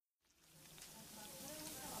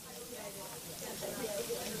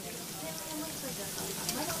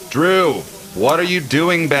Drew, what are you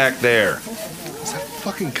doing back there? Is that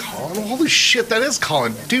fucking Colin? Holy shit, that is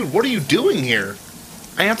Colin. Dude, what are you doing here?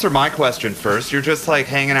 Answer my question first. You're just like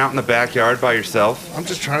hanging out in the backyard by yourself? I'm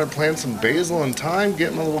just trying to plant some basil and thyme,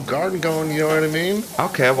 get my little garden going, you know what I mean?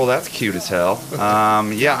 Okay, well that's cute as hell.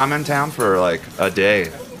 Yeah, I'm in town for like a day.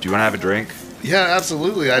 Do you want to have a drink? Yeah,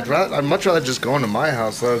 absolutely. I'd much rather just go into my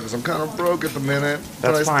house, though, because I'm kind of broke at the minute.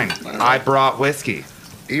 That's fine. I brought whiskey.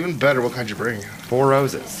 Even better, what kind you bring? 4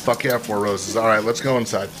 Roses. Fuck yeah, 4 Roses. All right, let's go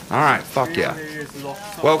inside. All right, fuck yeah.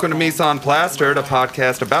 Welcome to Mise Plastered, a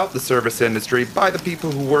podcast about the service industry by the people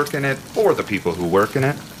who work in it for the people who work in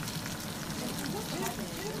it.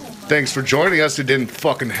 Thanks for joining us. You didn't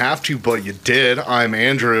fucking have to, but you did. I'm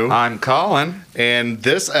Andrew. I'm Colin. And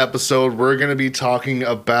this episode, we're going to be talking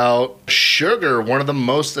about sugar, one of the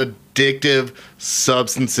most addictive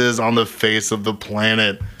substances on the face of the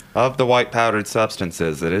planet. Of the white powdered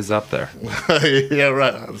substances, it is up there. Yeah,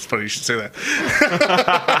 right. That's funny you should say that.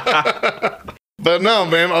 But no,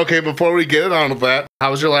 man. Okay, before we get on with that,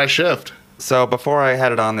 how was your last shift? So before I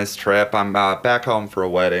headed on this trip, I'm back home for a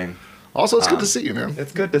wedding. Also, it's good to see you, man.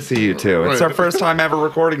 It's good to see you, too. It's our first time ever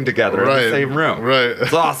recording together in the same room. Right.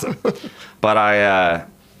 It's awesome. But I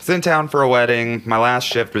was in town for a wedding. My last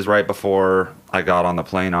shift was right before I got on the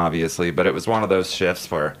plane, obviously. But it was one of those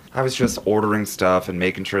shifts where I was just ordering stuff and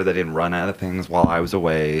making sure they didn't run out of things while I was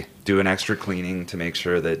away. Doing extra cleaning to make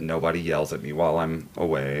sure that nobody yells at me while I'm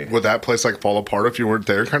away. Would that place like fall apart if you weren't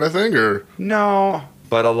there kind of thing, or? No,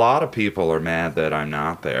 but a lot of people are mad that I'm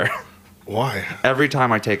not there. Why? Every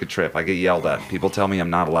time I take a trip, I get yelled at. People tell me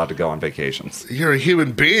I'm not allowed to go on vacations. You're a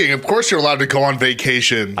human being. Of course you're allowed to go on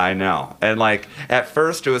vacation. I know. And like, at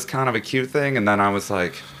first it was kind of a cute thing, and then I was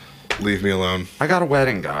like, leave me alone. I got a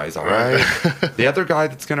wedding, guys, all right? The other guy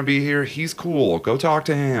that's going to be here, he's cool. Go talk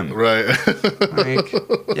to him. Right. Like,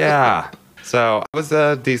 yeah. So it was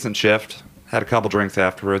a decent shift. Had a couple drinks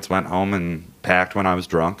afterwards, went home and packed when I was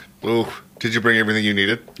drunk. Ooh. Did you bring everything you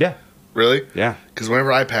needed? Yeah. Really? Yeah. Because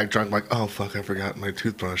whenever I pack drunk, I'm like, oh, fuck, I forgot my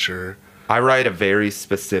toothbrush. Or I write a very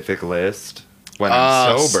specific list when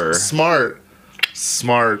I'm sober. Smart.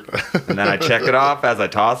 And then I check it off as I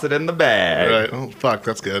toss it in the bag. Right. Oh, fuck,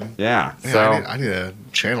 that's good. Yeah. Man, So I need to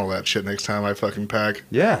channel that shit next time I fucking pack.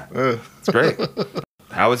 yeah, Ugh. it's great.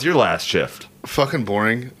 How was your last shift? Fucking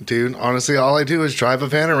boring, dude. Honestly, all I do is drive a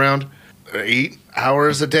van around 8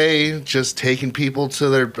 hours a day, just taking people to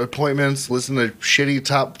their appointments, listen to shitty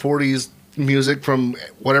top 40s music from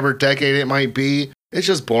whatever decade it might be. It's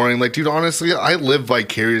just boring. Like, dude, honestly, I live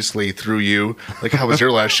vicariously through you. Like, how was your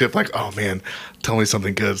last shift? Like, oh man, tell me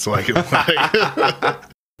something good so I can like.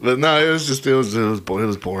 But no, it was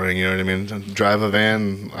boring. You know what I mean? Drive a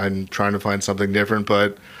van. I'm trying to find something different,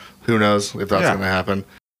 but who knows if that's going to happen.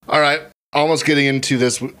 All right, almost getting into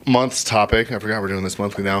this month's topic. I forgot we're doing this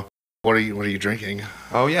monthly now. What are you drinking?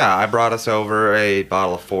 Oh yeah, I brought us over a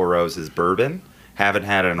bottle of 4 Roses bourbon. Haven't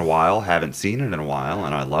had it in a while, haven't seen it in a while,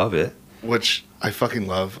 and I love it. Which I fucking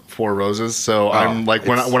love 4 Roses. So I'm like,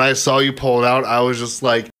 when I saw you pull it out, I was just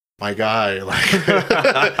like, my guy,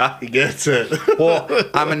 like, he gets it. Well,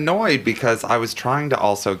 I'm annoyed because I was trying to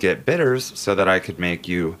also get bitters so that I could make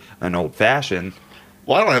you an old fashioned.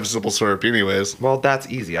 Well, I don't have simple syrup anyways. Well, that's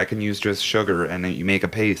easy. I can use just sugar, and then you make a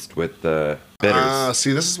paste with the bitters.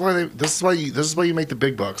 See, this is why you make the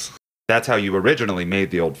big bucks. That's how you originally made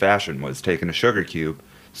the old fashioned, was taking a sugar cube,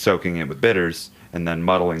 soaking it with bitters, and then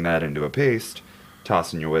muddling that into a paste,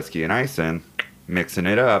 tossing your whiskey and ice in, mixing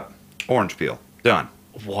it up, orange peel, done.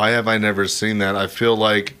 Why have I never seen that? I feel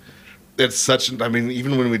like it's such. I mean,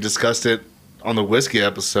 even when we discussed it on the whiskey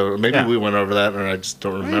episode, maybe we went over that, and I just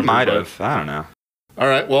don't remember. We might have. I don't know. All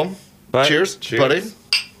right, well, cheers, buddy.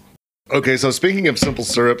 Okay, so speaking of simple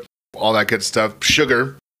syrup, all that good stuff,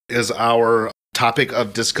 sugar is our topic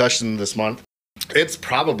of discussion this month. It's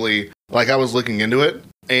probably, like, I was looking into it,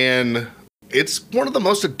 and it's one of the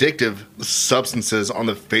most addictive substances on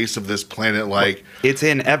the face of this planet. Like, it's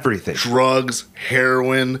in everything. Drugs,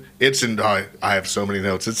 heroin, it's in, I have so many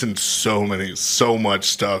notes. It's in so much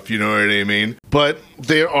stuff, you know what I mean? But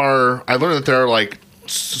I learned that there are, like,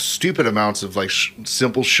 stupid amounts of like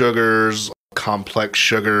simple sugars, complex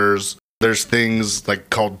sugars. There's things like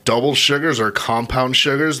called double sugars or compound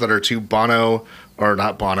sugars that are too Bono, or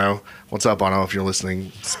not Bono. What's up, Bono? If you're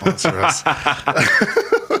listening, sponsor us.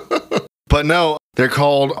 But no, they're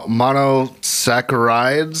called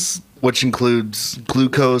monosaccharides, which includes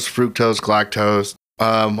glucose, fructose, galactose.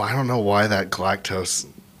 I don't know why that galactose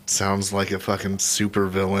sounds like a fucking super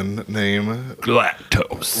villain name.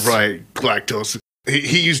 Galactose. Right, galactose.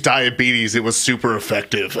 He used diabetes. It was super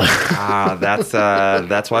effective.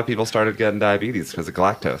 That's why people started getting diabetes, because of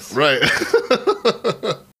galactose. Right.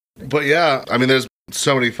 But yeah, I mean, there's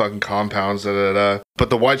so many fucking compounds. But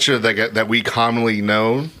the white sugar that we commonly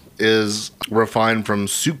know is refined from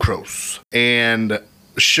sucrose. And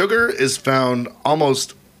sugar is found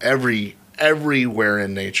almost everywhere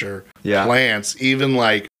in nature. Yeah. Plants, even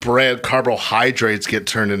like bread, carbohydrates get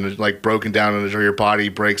turned into, like, broken down into, your body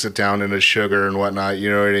breaks it down into sugar and whatnot. You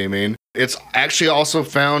know what I mean? It's actually also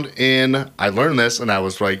found in, I learned this and I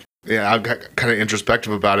was like, yeah, I'm kind of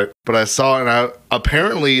introspective about it, but I saw it,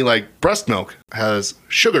 apparently, like, breast milk has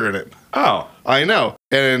sugar in it. Oh. I know.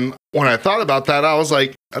 And when I thought about that, I was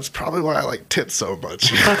like, that's probably why I like tits so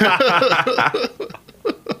much.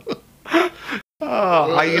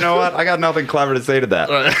 Oh, you know what? I got nothing clever to say to that.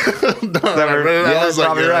 I was like,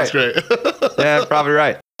 probably yeah, right. That's great. Yeah, probably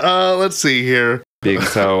right. Let's see here. Being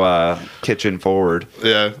so kitchen forward.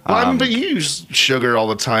 Yeah. Well, but you use sugar all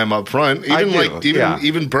the time up front.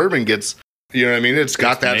 Even bourbon gets, you know what I mean? It's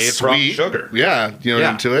got that made sweet from sugar. Yeah, you know,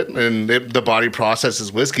 into it. And the body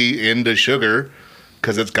processes whiskey into sugar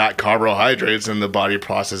because it's got carbohydrates, and the body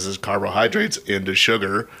processes carbohydrates into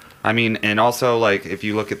sugar. I mean, and also, like, if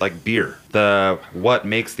you look at, like, beer, what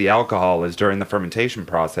makes the alcohol is during the fermentation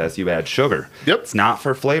process, you add sugar. Yep. It's not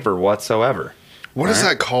for flavor whatsoever. What is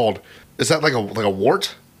that called? Is that like a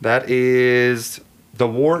wort? That is, the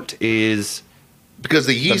wort is... Because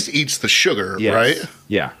the yeast eats the sugar, Yes. right?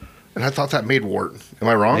 Yeah. And I thought that made wort. Am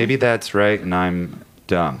I wrong? Maybe that's right, and I'm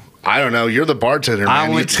dumb. I don't know. You're the bartender,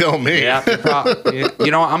 man. You tell me. Yeah.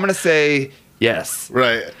 You know, I'm going to say yes.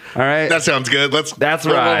 Right. All right. That sounds good. That's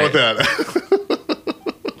roll right. with that.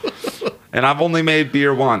 And I've only made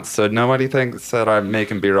beer once, so nobody thinks that I'm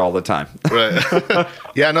making beer all the time. Right.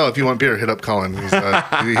 Yeah, no, if you want beer, hit up Colin.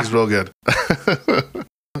 He's real good.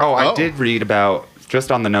 I did read about,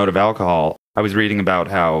 just on the note of alcohol, I was reading about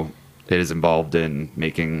how it is involved in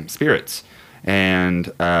making spirits.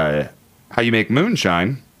 And how you make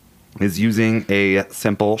moonshine is using a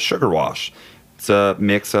simple sugar wash. It's a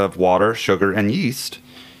mix of water, sugar, and yeast.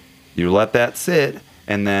 You let that sit,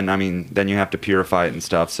 and then, then you have to purify it and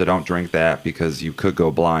stuff, so don't drink that because you could go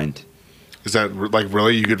blind. Is that, like,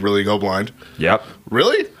 really? You could really go blind? Yep.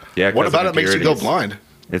 Really? Yeah. What about it makes you go blind?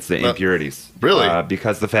 It's the impurities. Really?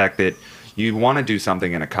 Because the fact that you want to do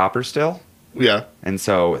something in a copper still. Yeah. And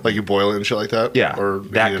so... Like you boil it and shit like that? Yeah. Or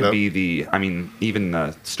that could be even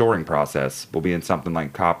the storing process will be in something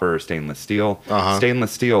like copper or stainless steel. Uh-huh.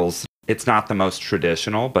 Stainless steel's, it's not the most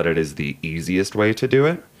traditional, but it is the easiest way to do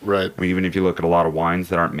it. Right. I mean, even if you look at a lot of wines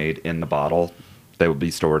that aren't made in the bottle, they will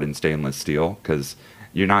be stored in stainless steel because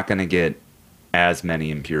you're not going to get as many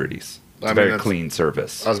impurities. It's a very clean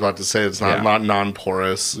surface. I was about to say it's not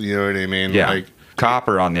non-porous. You know what I mean? Yeah. Like,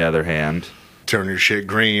 copper, on the other hand, turn your shit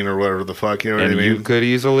green or whatever the fuck. You know what I and mean? you could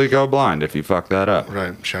easily go blind if you fuck that up.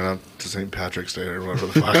 Right. Shout out to St. Patrick's Day or whatever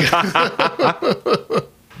the fuck.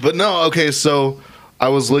 But no, okay, so I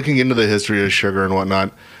was looking into the history of sugar and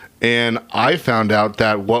whatnot, and I found out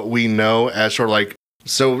that what we know as sort of like,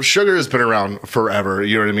 so sugar has been around forever,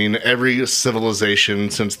 you know what I mean? Every civilization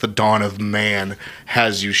since the dawn of man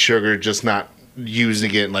has used sugar, just not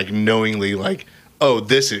using it like knowingly, like, oh,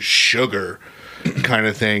 this is sugar kind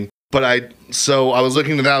of thing. But I was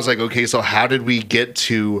looking at that, I was like, okay, so how did we get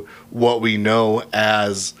to what we know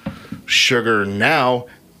as sugar now?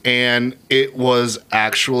 And it was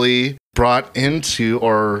actually brought into,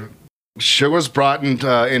 or sugar was brought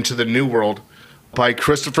into the New World by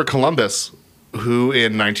Christopher Columbus, who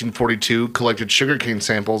in 1942 collected sugarcane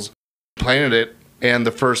samples, planted it, and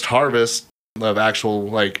the first harvest of actual,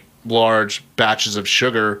 like, large batches of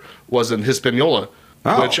sugar was in Hispaniola.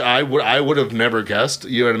 Oh. Which I would have never guessed.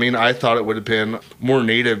 You know what I mean? I thought it would have been more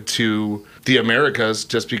native to the Americas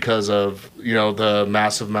just because of, you know, the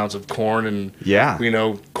massive amounts of corn and, you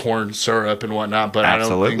know, corn syrup and whatnot. But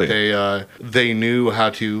Absolutely. I don't think they knew how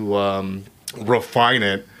to refine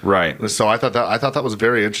it. Right. So I thought that was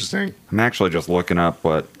very interesting. I'm actually just looking up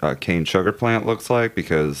what a cane sugar plant looks like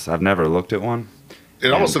because I've never looked at one.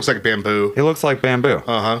 It almost looks like bamboo. It looks like bamboo.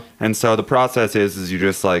 Uh-huh. And so the process is you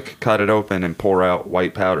just like cut it open and pour out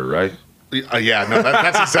white powder, right? Yeah, no,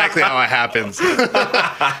 that's exactly how it happens.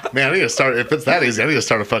 Man, I need to start, if it's that easy, I need to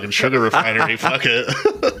start a fucking sugar refinery. Fuck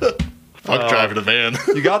it. Fuck driving a van.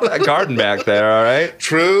 You got that garden back there, all right?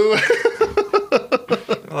 True.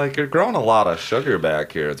 Like, you're growing a lot of sugar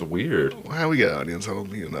back here. It's weird. Well, we get onions. I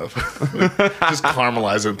don't need enough. Just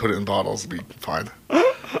caramelize it and put it in bottles. It'll be fine.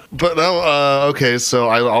 But no, okay, so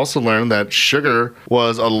I also learned that sugar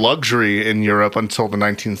was a luxury in Europe until the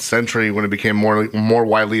 19th century when it became more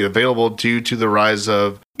widely available due to the rise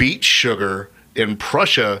of beet sugar in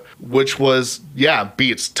Prussia, which was,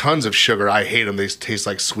 beets, tons of sugar. I hate them. They taste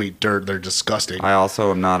like sweet dirt. They're disgusting. I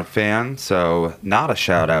also am not a fan, so not a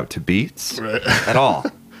shout out to beets Right. at all.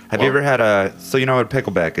 Have you ever had so you know what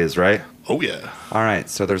pickleback is, right? Oh, yeah. All right,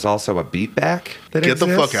 so there's also a beetback that Get the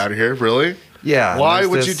exists. fuck out of here. Really? Yeah. Why there's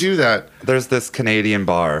would this- you do that? There's this Canadian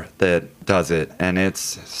bar that does it, and it's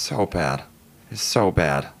so bad. It's so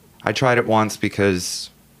bad. I tried it once because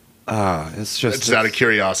it's just... Just out of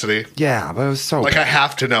curiosity. Yeah, but it was so Like, bad. I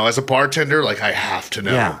have to know. As a bartender, like, I have to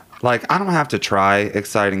know. Yeah. Like, I don't have to try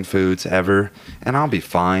exciting foods ever, and I'll be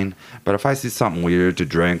fine. But if I see something weird to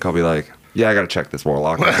drink, I'll be like, yeah, I gotta check this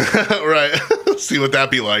Warlock. Right. See what that'd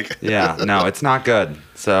be like. Yeah, no, it's not good.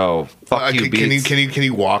 So, fuck you, beets. Can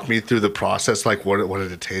you walk me through the process? Like, what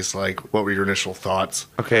did it taste like? What were your initial thoughts?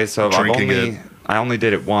 Okay, so Drinking I only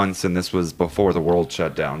did it once, and this was before the world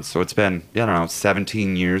shut down. So it's been,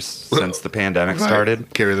 17 years since the pandemic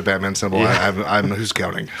started. Carry the Batman symbol. Yeah. I'm who's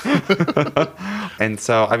counting. And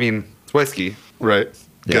so, I mean, it's whiskey. Right.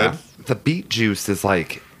 Yeah. Good. The beet juice is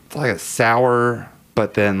like, it's like a sour,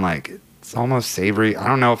 but then like, it's almost savory. I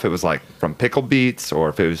don't know if it was like from pickled beets or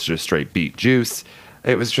if it was just straight beet juice.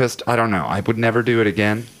 It was just, I don't know. I would never do it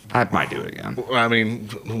again. I might do it again. I mean,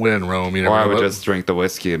 when in Rome, you know. Or I would just drink the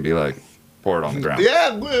whiskey and be like, pour it on the ground.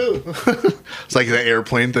 Yeah, woo. It's like the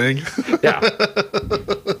airplane thing. Yeah.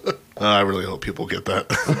 I really hope people get that.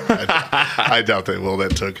 I doubt they will.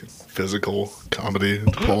 That took physical comedy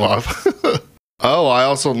to pull off. Oh, I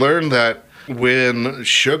also learned that when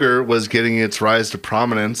sugar was getting its rise to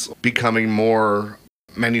prominence, becoming more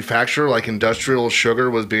manufactured, like industrial sugar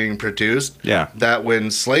was being produced. Yeah. That when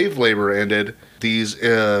slave labor ended, these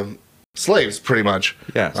slaves, pretty much.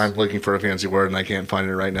 Yes. I'm looking for a fancy word and I can't find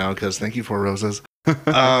it right now because thank you for roses.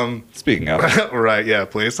 Speaking of. Right, yeah,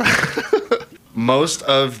 please. Most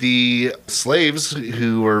of the slaves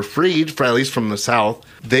who were freed, at least from the South,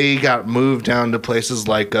 they got moved down to places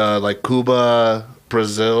like Cuba,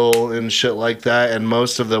 Brazil, and shit like that. And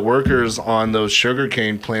most of the workers on those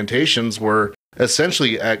sugarcane plantations were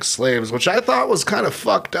essentially ex-slaves, which I thought was kind of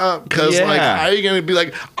fucked up. Because, like, Yeah. how are you going to be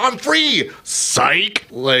like, I'm free, psych?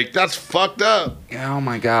 Like, that's fucked up. Oh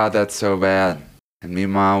my God, that's so bad. And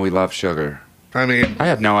meanwhile, we love sugar. I mean, I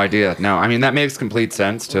had no idea. No, I mean, that makes complete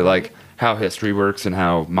sense to like how history works and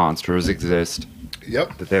how monsters exist.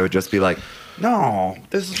 yep. That they would just be like, no,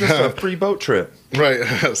 this is just a free boat trip. Right,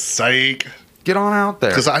 psych. Get on out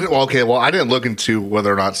there. Because I didn't look into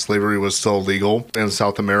whether or not slavery was still legal in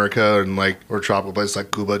South America and or tropical places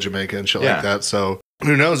like Cuba, Jamaica, and shit Yeah. like that. So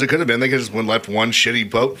who knows? It could have been they could just left one shitty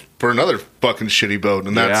boat for another fucking shitty boat,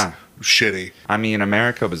 and that's Yeah. shitty. I mean,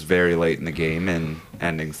 America was very late in the game in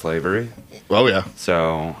ending slavery. Oh yeah,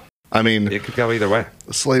 So I mean, it could go either way.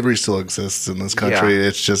 slavery still exists in this country. Yeah.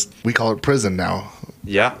 It's just we call it prison now,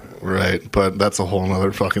 Yeah. right? But that's a whole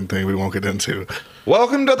nother fucking thing we won't get into.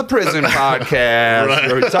 Welcome to the Prison Podcast, Right.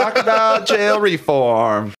 where we talk about jail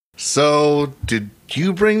reform. So, did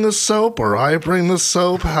you bring the soap or I bring the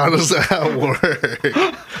soap? How does that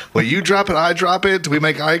work? Will you drop it, I drop it? Do we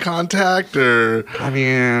make eye contact or I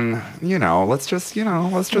mean, let's just be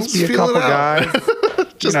Let's a feel couple it out.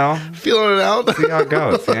 guys. feeling it out? See how it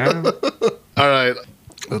goes, yeah? All right,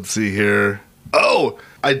 let's see here. Oh,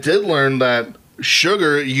 I did learn that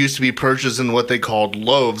sugar used to be purchased in what they called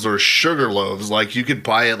loaves or sugar loaves. Like you could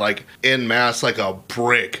buy it like en masse, like a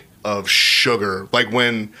brick of sugar. Like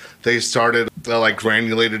when they started, like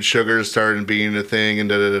granulated sugar started being a thing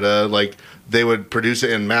and like they would produce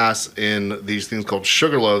it en masse in these things called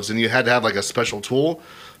sugar loaves, and you had to have like a special tool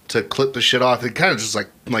to clip the shit off. It kind of just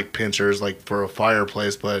like pincers, like for a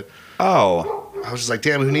fireplace. But Oh, I was just like,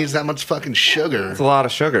 damn, who needs that much fucking sugar? it's a lot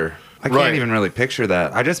of sugar. I can't Right. even really picture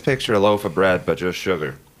that. I just picture a loaf of bread, but just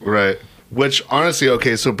sugar. Right. Which honestly,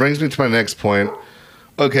 okay, so brings me to my next point.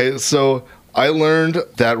 Okay, so I learned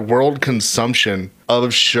that world consumption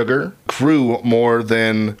of sugar grew more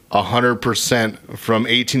than 100% from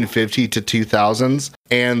 1850 to 2000s,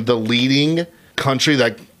 and the leading country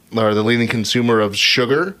or the leading consumer of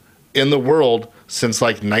sugar in the world since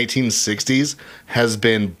like 1960s has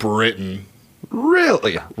been Britain.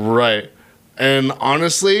 Really? Right. And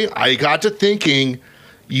honestly, I got to thinking,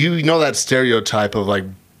 you know that stereotype of like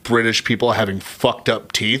British people having fucked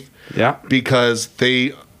up teeth? Yeah. Because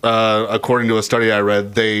they, according to a study I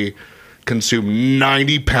read, they consume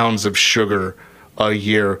 90 pounds of sugar a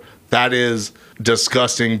year. That is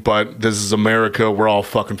disgusting, but this is America. We're all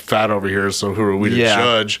fucking fat over here, so who are we to Yeah.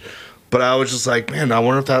 judge? But I was just like, man, I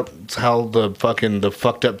wonder if that's how the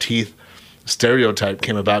fucked up teeth stereotype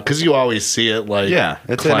came about, because you always see it like Yeah,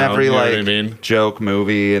 it's clown, in every you know like what I mean? joke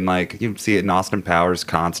movie, and like you see it in Austin Powers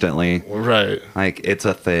constantly. Right. Like it's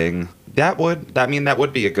a thing. That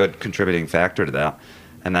would be a good contributing factor to that.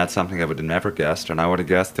 And that's something I would have never guessed. And I would have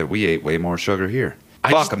guessed that we ate way more sugar here.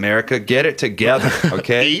 Fuck, America, get it together,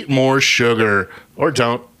 okay? Eat more sugar. Or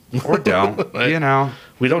don't. Or don't, Right. you know.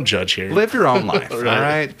 We don't judge here. Live your own life, Right. all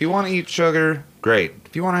right? If you want to eat sugar, great.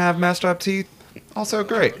 If you want to have messed up teeth, also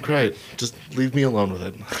great. Great. Just leave me alone with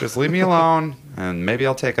it. Just leave me alone, and maybe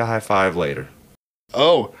I'll take a high five later.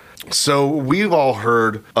 Oh, so we've all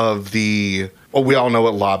heard of we all know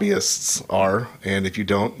what lobbyists are. And if you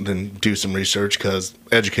don't, then do some research because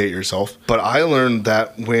educate yourself. But I learned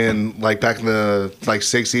that when, like, back in the, like,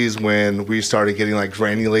 60s, when we started getting, like,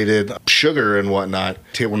 granulated sugar and whatnot,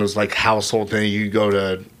 when it was, like, household thing, you go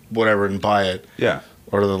to whatever and buy it. Yeah.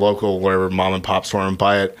 Or to the local, whatever, mom and pop store and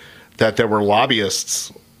buy it, that there were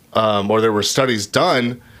lobbyists or there were studies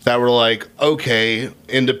done that were like, okay,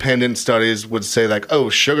 independent studies would say like, oh,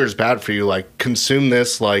 sugar's bad for you, like consume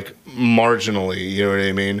this like marginally, you know what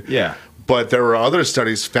I mean? Yeah. But there were other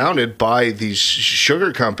studies founded by these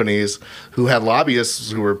sugar companies who had lobbyists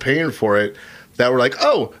who were paying for it that were like,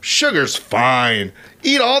 oh, sugar's fine.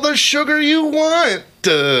 Eat all the sugar you want.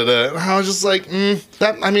 Da-da-da. And I was just like,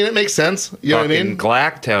 it makes sense. You know what I mean?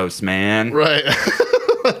 Galactose, man. Right.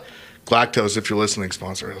 Lactose, if you're listening,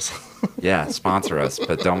 sponsor us. Yeah, sponsor us,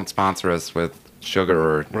 but don't sponsor us with sugar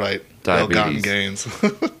or Right. diabetes. Ill-gotten gains. All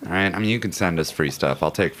right? I mean, you can send us free stuff.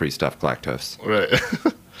 I'll take free stuff, Galactose. Right.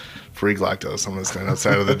 Free Galactose. I'm going to stand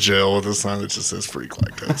outside of the jail with a sign that just says free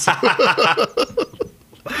Galactose.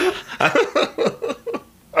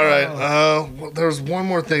 All right. There's one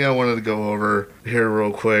more thing I wanted to go over here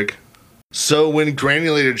real quick. So when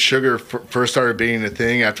granulated sugar first started being a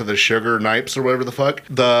thing after the sugar nipes or whatever the fuck,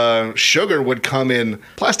 the sugar would come in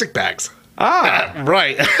plastic bags. Ah!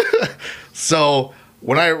 Right. So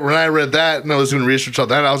when I read that and I was doing research on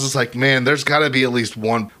that, I was just like, man, there's got to be at least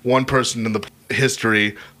one person in the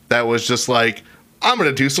history that was just like, I'm going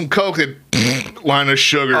to do some Coke and line of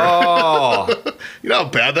sugar. Oh! You know how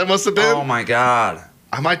bad that must have been? Oh, my God.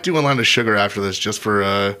 I might do a line of sugar after this just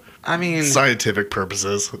for I mean, scientific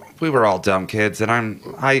purposes. we were all dumb kids, and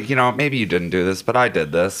maybe you didn't do this, but I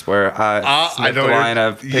did this, where I sniffed know a you're- line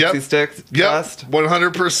of Pixie Yep. Sticks Yep, dust.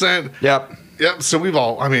 100%. Yep. Yep, so we've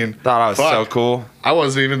all, Thought I was so cool. I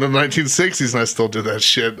wasn't even in the 1960s and I still did that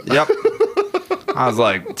shit. Yep. I was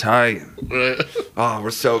like, tight. Right. Oh,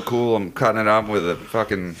 we're so cool. I'm cutting it up with a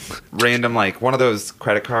fucking random, like, one of those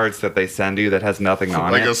credit cards that they send you that has nothing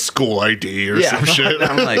on Like it. a school ID or some shit.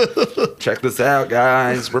 I'm like, check this out,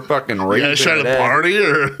 guys. We're fucking You raising guys trying it to up. party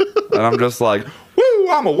or? And I'm just like, woo,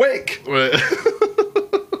 I'm awake. Right.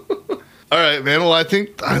 All right, man. Well, I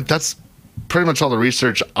think that's pretty much all the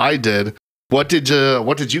research I did. What did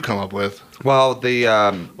you come up with? Well, the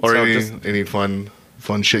Or so any just any fun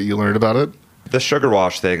shit you learned about it? the sugar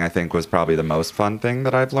wash thing, I think, was probably the most fun thing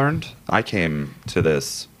that I've learned. I came to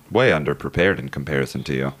this way underprepared in comparison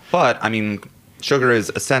to you. But, I mean, sugar is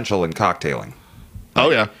essential in cocktailing. Oh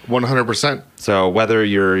yeah, 100%. So whether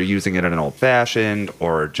you're using it in an old-fashioned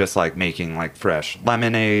or just like making like fresh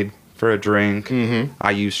lemonade for a drink,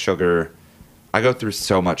 I use sugar. I go through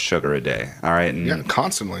so much sugar a day, all right? And Yeah,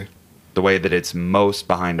 constantly. the way that it's most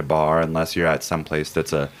behind a bar, unless you're at some place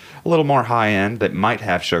that's a little more high-end that might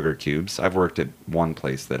have sugar cubes. I've worked at one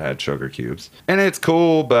place that had sugar cubes. And it's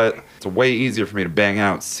cool, but it's way easier for me to bang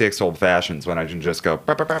out 6 old-fashions when I can just go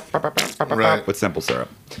Right. with simple syrup.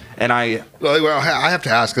 And Well, I have to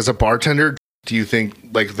ask, as a bartender, do you think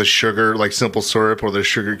like the sugar, like simple syrup or the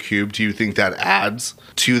sugar cube, do you think that adds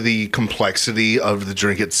to the complexity of the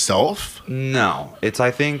drink itself? No,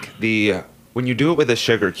 I think when you do it with a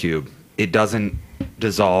sugar cube, it doesn't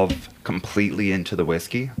dissolve completely into the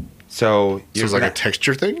whiskey. So So it's like a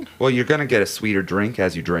texture thing? you're gonna get a sweeter drink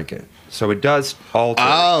as you drink it. So it does alter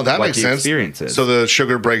Oh, that what makes the sense. experience is. So the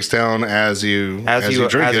sugar breaks down as you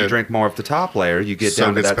drink it. more of the top layer, you get So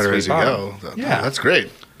down it to gets that better sweet as you bottom. go. Yeah. That's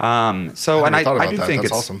great. So I and never I thought about do that. think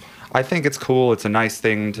That's it's awesome. I think it's cool. It's a nice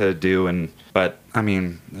thing to do, but I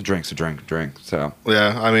mean, a drink's a drink. So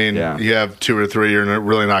Yeah, I mean, Yeah. you have 2 or 3, you're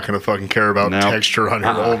really not going to fucking care about Nope. texture on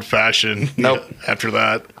your old fashioned. Nope. After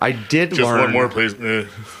that, I did just learn. one more, please.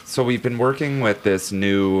 So we've been working with this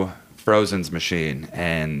new Frozen's machine,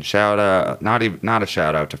 and not a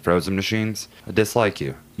shout out to Frozen machines. I dislike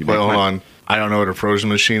you. You Wait, make hold my- on. I don't know what a frozen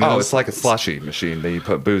machine is. Oh, it's like a slushy machine that you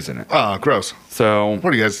put booze in it. Oh, gross. So,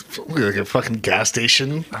 What are you guys, like a fucking gas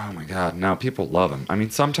station? oh my god, now people love them. I mean,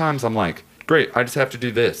 sometimes I'm like, great, I just have to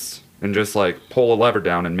do this and just like pull a lever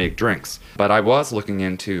down and make drinks. But I was looking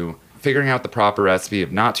into figuring out the proper recipe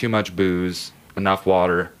of not too much booze, enough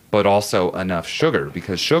water, but also enough sugar,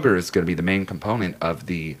 because sugar is going to be the main component of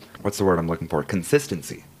the, what's the word I'm looking for?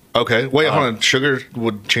 Consistency. Okay. Wait, hold on. Sugar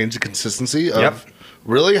would change the consistency of... Yep.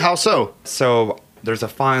 Really? How so? So there's a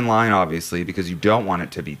fine line, obviously, because you don't want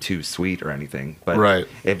it to be too sweet or anything. But Right.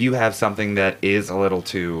 if you have something that is a little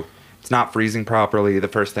too, it's not freezing properly, the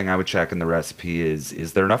first thing I would check in the recipe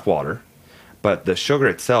is there enough water? But the sugar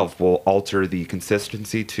itself will alter the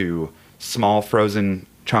consistency to small frozen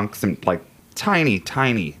chunks and like tiny,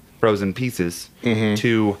 tiny frozen pieces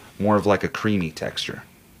to more of like a creamy texture.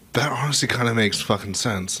 That honestly kind of makes fucking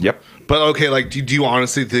sense. Yep. But okay, like, do you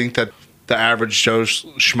honestly think that the average Joe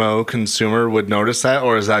Schmo consumer would notice that,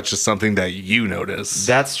 or is that just something that you notice?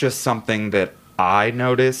 That's just something that I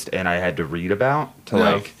noticed and I had to read about to Yeah.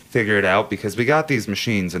 like figure it out, because we got these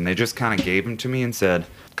machines and they just kind of gave them to me and said,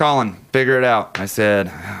 Colin, figure it out. I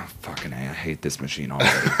said, oh, fucking A, I hate this machine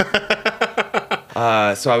already.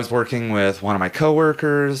 So I was working with one of my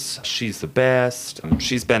coworkers. She's the best.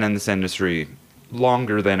 She's been in this industry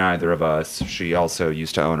longer than either of us. She also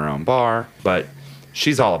used to own her own bar, but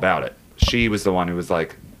she's all about it. She was the one who was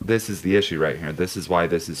like, this is the issue right here. This is why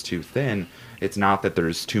this is too thin. It's not that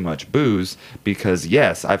there's too much booze, because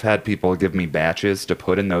yes, I've had people give me batches to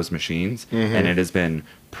put in those machines, and it has been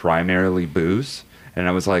primarily booze. And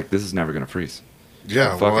I was like, this is never going to freeze.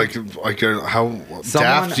 Yeah, well, like how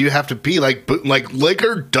daft do you have to be? Like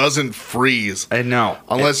liquor doesn't freeze. I know.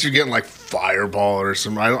 Unless you're getting like Fireball or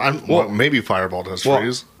some. Well, maybe Fireball does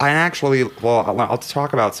freeze. I'll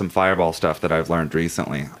talk about some Fireball stuff that I've learned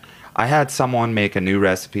recently. I had someone make a new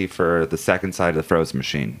recipe for the second side of the frozen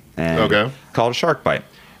machine, and called a shark bite.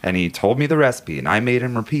 And he told me the recipe, and I made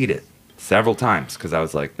him repeat it several times because I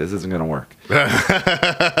was like, this isn't going to work.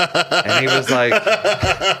 And he was like,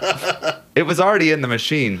 it was already in the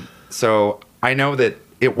machine. So I know that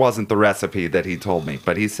it wasn't the recipe that he told me.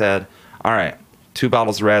 But he said, all right, 2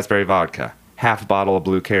 bottles of raspberry vodka, half a bottle of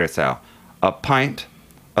blue curacao, a pint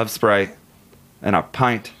of Sprite, and a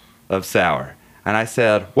pint of sour. And I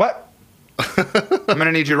said, what? I'm going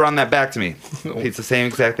to need you to run that back to me. It's the same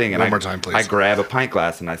exact thing. And One more time, please. I grab a pint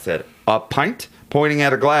glass and I said, a pint? Pointing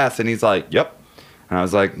at a glass. And he's like, yep. And I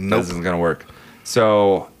was like, nope. This isn't going to work.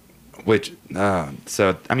 So,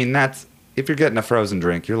 I mean, that's, if you're getting a frozen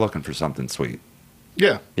drink, you're looking for something sweet.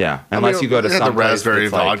 Yeah. Yeah. Unless you go to some the raspberry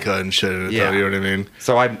vodka and shit. Yeah. You know what I mean?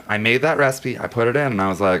 So I made that recipe. I put it in and I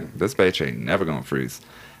was like, this bitch ain't never going to freeze.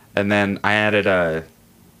 And then I added a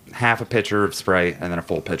half a pitcher of Sprite and then a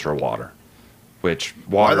full pitcher of water. Which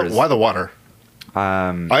water why the water? I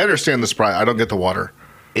understand the Sprite. I don't get the water.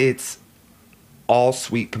 It's all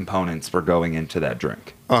sweet components were going into that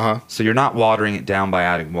drink. So you're not watering it down by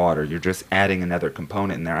adding water. You're just adding another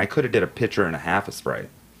component in there. I could have did a pitcher and a half of Sprite.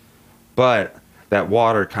 But that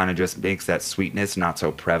water kind of just makes that sweetness not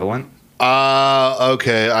so prevalent.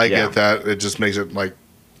 Okay. I get that. It just makes it like,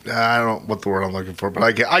 I don't know what the word I'm looking for, but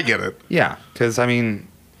I get it. Yeah. Because, I mean,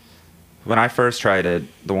 when I first tried it,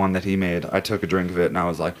 the one that he made, I took a drink of it and I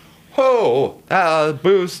was like, oh,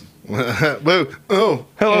 booze. Boo. Oh.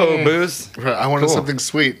 Hello, booze. I wanted something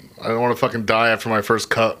sweet. I don't want to fucking die after my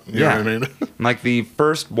first cup. You know what I mean? Like the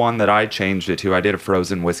first one that I changed it to, I did a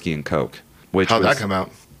frozen whiskey and Coke. How'd that come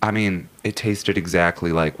out? I mean, it tasted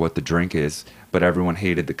exactly like what the drink is, but everyone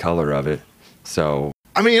hated the color of it. So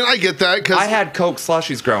I mean, I get that because I had Coke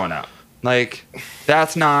slushies growing up. Like,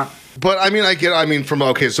 that's not. But I mean, from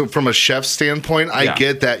a chef's standpoint, I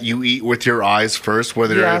get that you eat with your eyes first,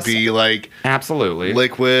 whether it be like absolutely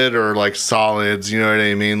liquid or like solids. You know what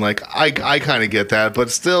I mean? Like I kind of get that, but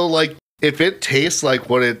still, like if it tastes like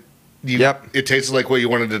what it tastes like what you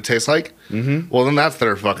wanted it to taste like. Well, then that's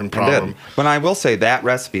their fucking problem. But I will say that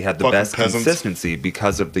recipe had the best consistency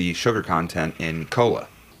because of the sugar content in cola.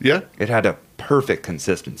 Yeah, it had a perfect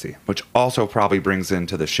consistency, which also probably brings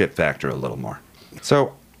into the shit factor a little more.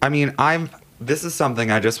 So. I mean, this is something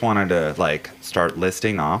I just wanted to like start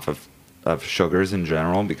listing off of sugars in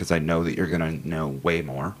general because I know that you're gonna know way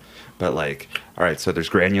more. But like, all right, so there's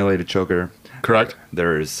granulated sugar. Correct.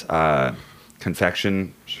 There's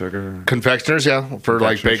confection sugar. Confectioners, yeah, for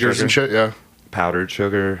like bakers and shit, yeah. Powdered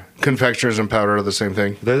sugar. Confectioners and powder are the same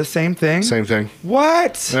thing. They're the same thing? Same thing.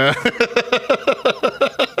 What? I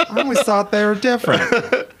always thought they were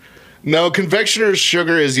different. No, confectioner's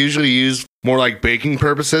sugar is usually used more like baking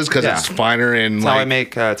purposes because it's finer and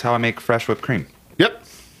that's how I make fresh whipped cream. Yep,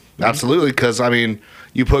 absolutely. Because I mean,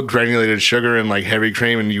 you put granulated sugar in like heavy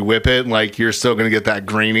cream and you whip it, like you're still gonna get that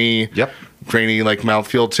grainy like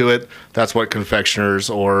mouthfeel to it. That's what confectioners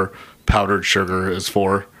or powdered sugar is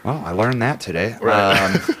for. Oh, I learned that today.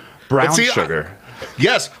 Right. Brown sugar.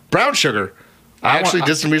 Yes, brown sugar. I actually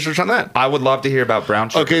did some research on that. I would love to hear about brown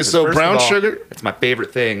sugar. Okay, so brown sugar. It's my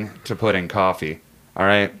favorite thing to put in coffee. All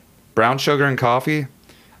right. Brown sugar in coffee.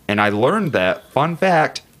 And I learned that, fun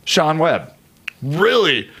fact, Sean Webb.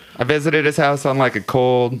 Really? I visited his house on like a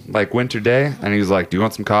cold, like winter day, and he was like, "Do you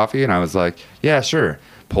want some coffee?" And I was like, "Yeah, sure."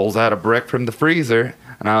 Pulls out a brick from the freezer,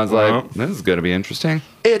 and I was like, "This is gonna be interesting."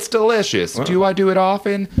 It's delicious. Do I do it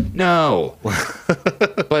often? No,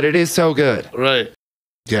 but it is so good. Right.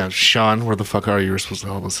 Yeah, Sean, where the fuck are you? You're supposed to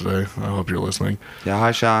help us today. I hope you're listening. Yeah,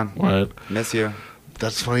 hi Sean. What? Miss you.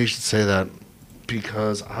 That's funny you should say that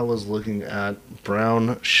because I was looking at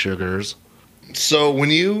brown sugars. So when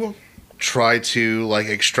you try to like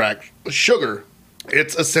extract sugar,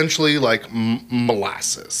 it's essentially like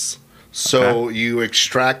molasses. So you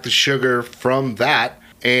extract the sugar from that,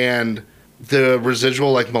 and the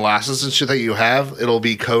residual like molasses and shit that you have, it'll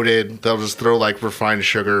be coated. They'll just throw like refined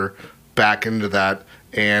sugar back into that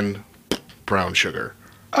and brown sugar.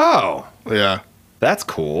 Oh, Yeah. that's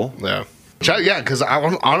cool. Yeah. Yeah, because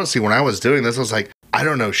honestly, when I was doing this, I was like, I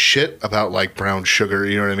don't know shit about like brown sugar.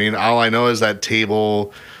 You know what I mean? All I know is that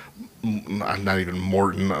table, not even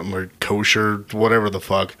Morton or Kosher, whatever the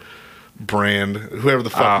fuck brand, whoever the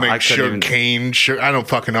fuck makes sugar cane. Sugar, I don't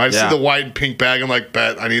fucking know. I see the white and pink bag. I'm like,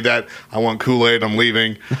 bet I need that. I want Kool-Aid. I'm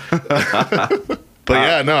leaving. But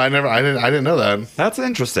yeah, no, I didn't know that. That's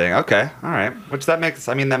interesting. Okay, all right. Which that makes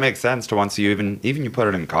sense to once you even you put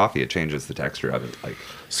it in coffee, it changes the texture of it. Like,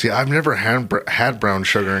 see, I've never had brown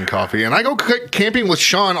sugar in coffee, and I go camping with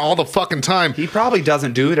Sean all the fucking time. he probably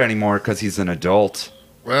doesn't do it anymore because he's an adult.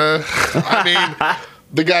 I mean,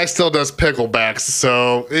 the guy still does picklebacks,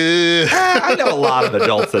 so. I know a lot of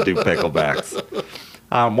adults that do picklebacks.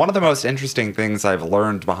 One of the most interesting things I've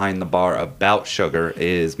learned behind the bar about sugar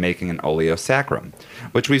is making an oleosaccharum,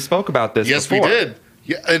 which we spoke about this Yes, before. we did.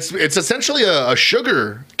 Yeah, it's essentially a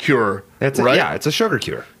sugar cure, right? Yeah, it's a sugar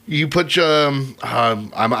cure. You put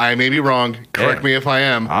I may be wrong. Correct me if I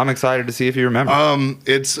am. I'm excited to see if you remember.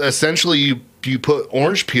 It's essentially you put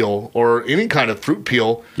orange peel or any kind of fruit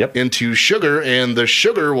peel into sugar, and the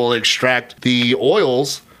sugar will extract the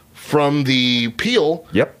oils from the peel.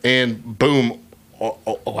 Yep. And boom.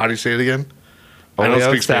 How do you say it again? I don't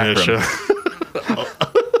speak Spanish.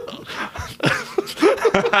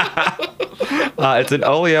 It's an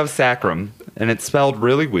oleosaccharum, and it's spelled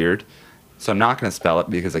really weird, so I'm not going to spell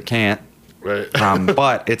it because I can't. Right.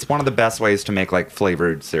 But it's one of the best ways to make like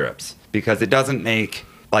flavored syrups because it doesn't make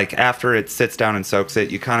like after it sits down and soaks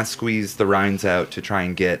it, you kind of squeeze the rinds out to try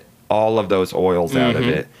and get all of those oils out of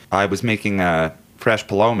it. I was making fresh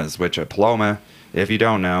palomas, which a paloma, if you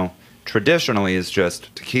don't know, traditionally is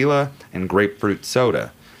just tequila and grapefruit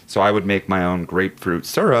soda. So I would make my own grapefruit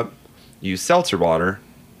syrup, use seltzer water,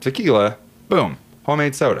 tequila, boom,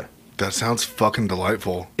 homemade soda. That sounds fucking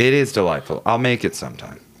delightful. It is delightful. I'll make it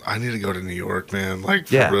sometime. I need to go to New York, man. Like,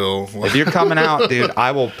 for real. If you're coming out, dude, I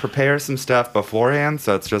will prepare some stuff beforehand.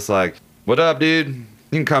 So it's just like, what up, dude? You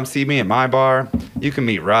can come see me at my bar. You can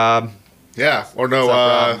meet Rob. Yeah. Or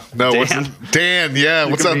no, Dan. Dan, yeah.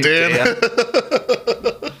 What's up, Dan?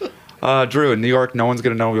 Drew, in New York, no one's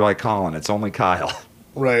going to know you like Colin. It's only Kyle.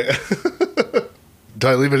 Right. Do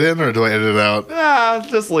I leave it in or do I edit it out?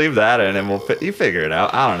 Just leave that in and you figure it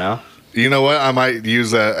out. I don't know. You know what? I might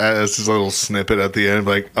use that as just a little snippet at the end.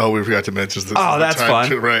 Like, oh, we forgot to mention this. Oh, that's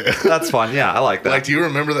fun. Right. That's fun. Yeah, I like that. Like, do you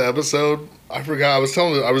remember the episode? I forgot. I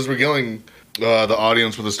was regaling the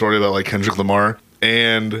audience with a story about like Kendrick Lamar.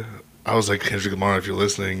 And I was like, Kendrick Lamar, if you're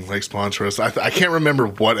listening, like sponsor us. I can't remember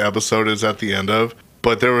what episode it's at the end of.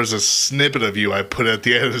 But there was a snippet of you I put at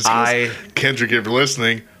the end. Kendrick, if you're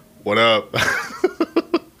listening, what up?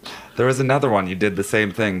 There was another one you did the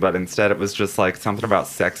same thing, but instead it was just like something about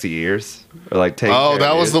sexy ears. Or like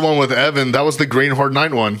that was the one with Evan. That was the Green Horde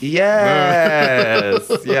Night one. Yes.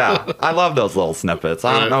 Yeah. I love those little snippets.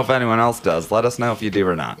 I don't know if anyone else does. Let us know if you do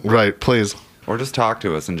or not. Right, please. Or just talk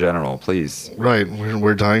to us in general, please. Right.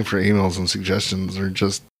 We're dying for emails and suggestions or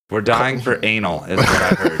just... We're dying for anal, is what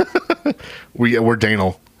I heard. We're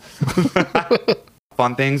Danal.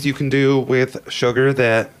 Fun things you can do with sugar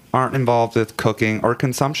that aren't involved with cooking or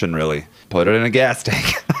consumption, really. Put it in a gas tank.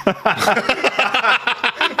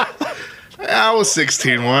 I was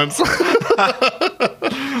 16 once.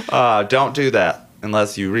 Don't do that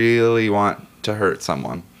unless you really want to hurt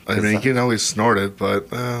someone. I mean, you can always snort it,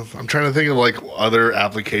 but I'm trying to think of like other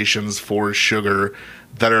applications for sugar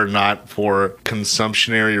that are not for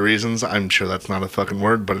consumptionary reasons. I'm sure that's not a fucking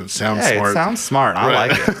word, but it sounds smart. It sounds smart. I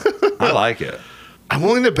like it. I like it. I'm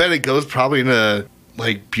willing to bet it goes probably into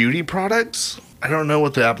like beauty products. I don't know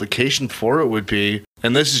what the application for it would be.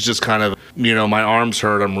 And this is just kind of, my arms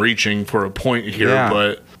hurt. I'm reaching for a point here,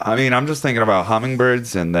 but... I mean, I'm just thinking about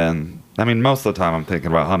hummingbirds, and then... I mean, most of the time I'm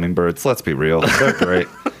thinking about hummingbirds. Let's be real. They're great.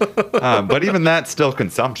 But even that's still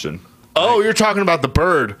consumption. Oh, you're talking about the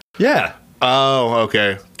bird. Yeah. Oh,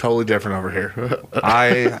 okay. Totally different over here.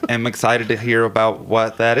 I am excited to hear about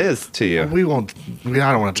what that is to you. I don't want to We're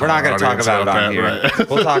not going to talk about it on here. Right.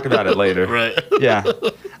 We'll talk about it later. Right. Yeah.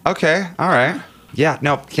 Okay. All right. Yeah.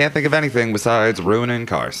 No, can't think of anything besides ruining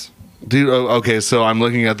cars. Dude, okay, so I'm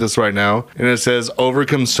looking at this right now, and it says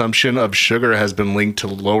overconsumption of sugar has been linked to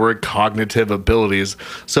lower cognitive abilities.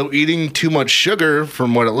 So eating too much sugar,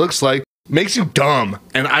 from what it looks like, makes you dumb.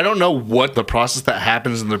 And I don't know what the process that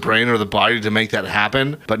happens in the brain or the body to make that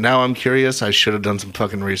happen, but now I'm curious. I should have done some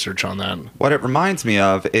fucking research on that. What it reminds me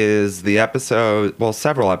of is the episode, well,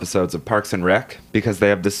 several episodes of Parks and Rec, because they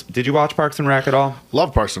have this. Did you watch Parks and Rec at all?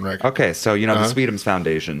 Love Parks and Rec. Okay, so you know the Sweetums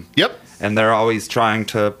Foundation. Yep. And they're always trying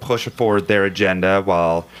to push forward their agenda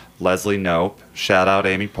while Leslie Knope, shout out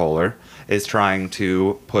Amy Poehler, is trying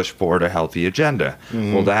to push forward a healthy agenda.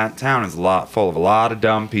 Well, that town is full of a lot of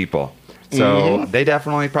dumb people. So they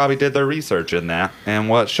definitely probably did their research in that and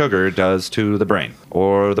what sugar does to the brain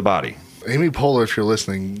or the body. Amy Poehler, if you're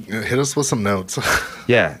listening, hit us with some notes.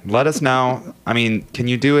 Yeah, let us know. I mean, can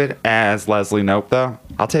you do it as Leslie Knope, though?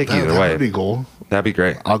 I'll take either way. That'd be cool. That'd be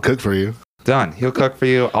great. I'll cook for you. Done. He'll cook for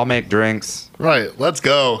you. I'll make drinks. Right, let's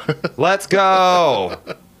go. Let's go.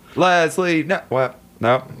 Leslie. No, what?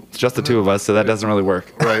 No, it's just the two of us, so that doesn't really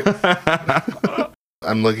work. Right.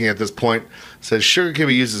 I'm looking at this point. It says sugar can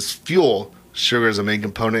be used as fuel. Sugar is a main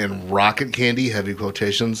component in rocket candy, heavy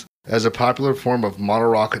quotations. As a popular form of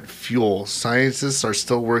monorocket fuel, scientists are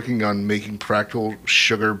still working on making practical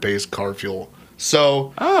sugar-based car fuel.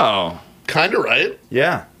 So, kind of right.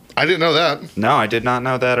 Yeah. I didn't know that. No, I did not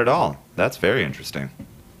know that at all. That's very interesting.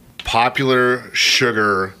 Popular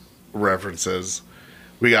sugar references.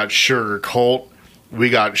 We got Sugar Colt. We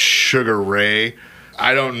got Sugar Ray.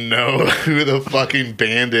 I don't know who the fucking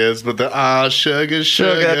band is, but the sugar.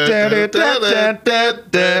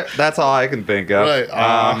 That's all I can think of. Right.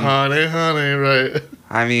 Honey, honey, right.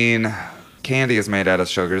 I mean, candy is made out of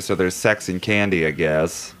sugar, so there's sex in candy, I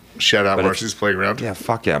guess. Shout out But Marcy's Playground. Yeah,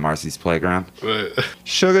 fuck yeah, Marcy's Playground. Right.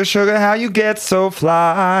 Sugar, sugar, how you get so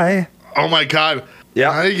fly? Oh my God.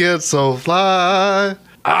 Yeah. I get so fly.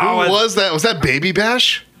 Oh, Who was that? Was that Baby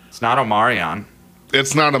Bash? It's not Omarion.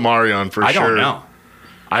 It's not Omarion for I sure.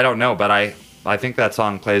 I don't know, but I think that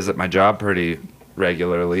song plays at my job pretty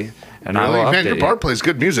regularly. And I Really? will Man, update your you. bar plays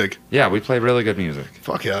good music. Yeah, we play really good music.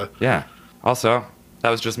 Fuck yeah. Yeah. Also, that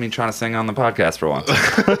was just me trying to sing on the podcast for once.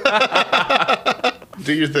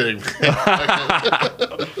 Do your thing.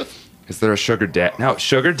 Is there a sugar dad? No,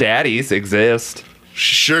 sugar daddies exist.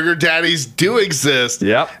 Sugar daddies do exist.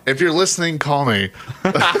 Yep. If you're listening, call me.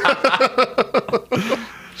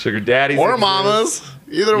 Sugar daddies Or exist. mamas.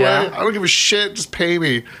 Either Yeah. way. I don't give a shit. Just pay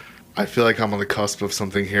me. I feel like I'm on the cusp of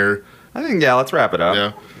something here. I think, yeah, let's wrap it up.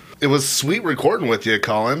 Yeah. It was sweet recording with you,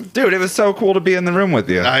 Colin. Dude, it was so cool to be in the room with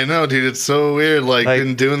you. I know, dude. It's so weird. Like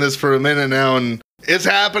been doing this for a minute now, and it's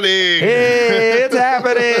happening. Hey, it's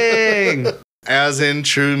happening. As in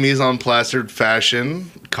true mise en plastered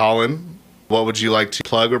fashion, Colin, what would you like to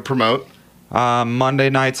plug or promote?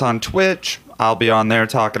 Monday nights on Twitch. I'll be on there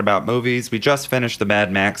talking about movies. We just finished the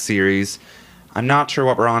Mad Max series. I'm not sure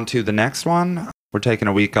what we're on to the next one. We're taking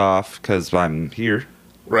a week off because I'm here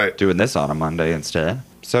Right. doing this on a Monday instead.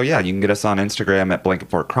 So yeah, you can get us on Instagram at Blanket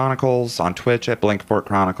Fort Chronicles, on Twitch at Blanket Fort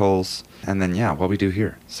Chronicles, and then yeah, what we do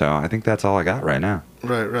here. So I think that's all I got right now.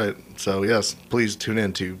 Right. So yes, please tune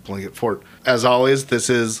in to Blanket Fort. As always, this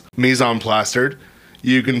is Mise en Plastered.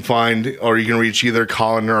 You can find, or you can reach either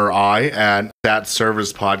Colin or I at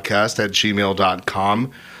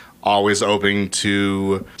thatservicepodcast@gmail.com. Always open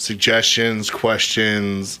to suggestions,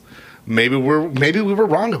 questions. Maybe we were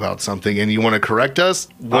wrong about something and you want to correct us.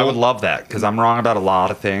 I would love that because I'm wrong about a lot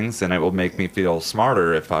of things, and it will make me feel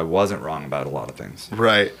smarter if I wasn't wrong about a lot of things.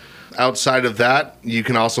 Right. Outside of that, you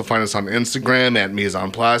can also find us on Instagram at Mise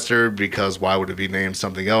en Plastered, because why would it be named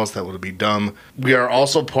something else? That would be dumb. We are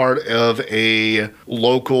also part of a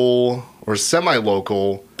local or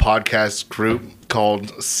semi-local podcast group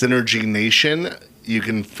called Synergy Nation. You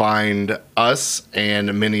can find us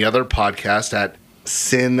and many other podcasts at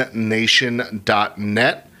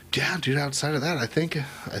synnation.net. Yeah, dude, outside of that, I think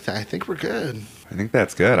we're good. I think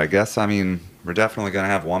that's good. I guess, I mean, we're definitely going to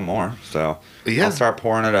have one more. So Yeah. I'll start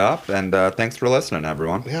pouring it up. And thanks for listening,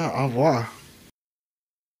 everyone. Yeah, au revoir.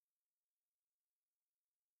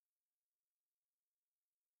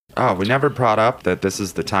 Oh, we never brought up that this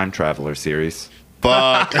is the Time Traveler series.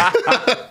 Fuck.